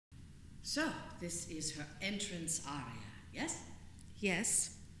So, this is her entrance aria, yes?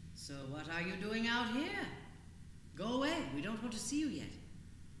 Yes. So what are you doing out here? Go away. We don't want to see you yet.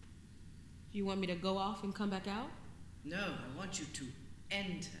 You want me to go off and come back out? No, I want you to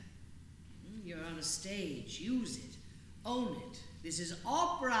enter. You're on a stage. Use it. Own it. This is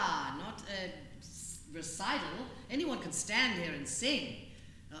opera, not a recital. Anyone can stand here and sing.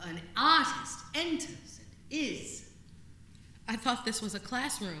 An artist enters and is. I thought this was a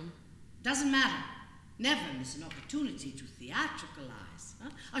classroom. Doesn't matter. Never miss an opportunity to theatricalize. Huh?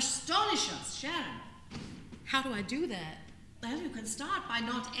 Astonish us, Sharon. How do I do that? Well, you can start by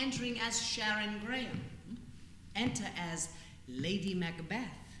not entering as Sharon Graham. Enter as Lady Macbeth.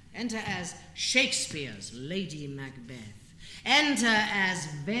 Enter as Shakespeare's Lady Macbeth. Enter as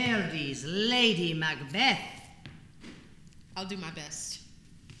Verdi's Lady Macbeth. I'll do my best.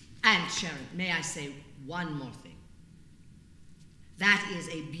 And Sharon, may I say one more thing? That is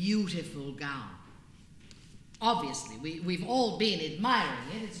a beautiful gown. Obviously, we've all been admiring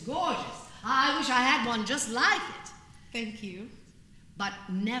it. It's gorgeous. I wish I had one just like it. Thank you. But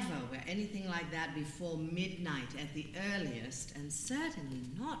never wear anything like that before midnight at the earliest, and certainly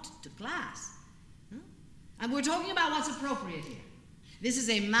not to class. Huh? And we're talking about what's appropriate here. This is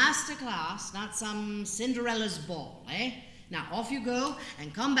a master class, not some Cinderella's ball, eh? Now, off you go,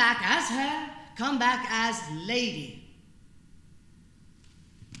 and come back as her, come back as lady.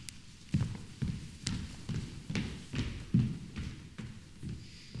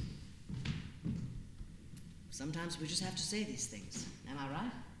 Sometimes we just have to say these things. Am I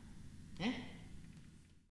right? Eh?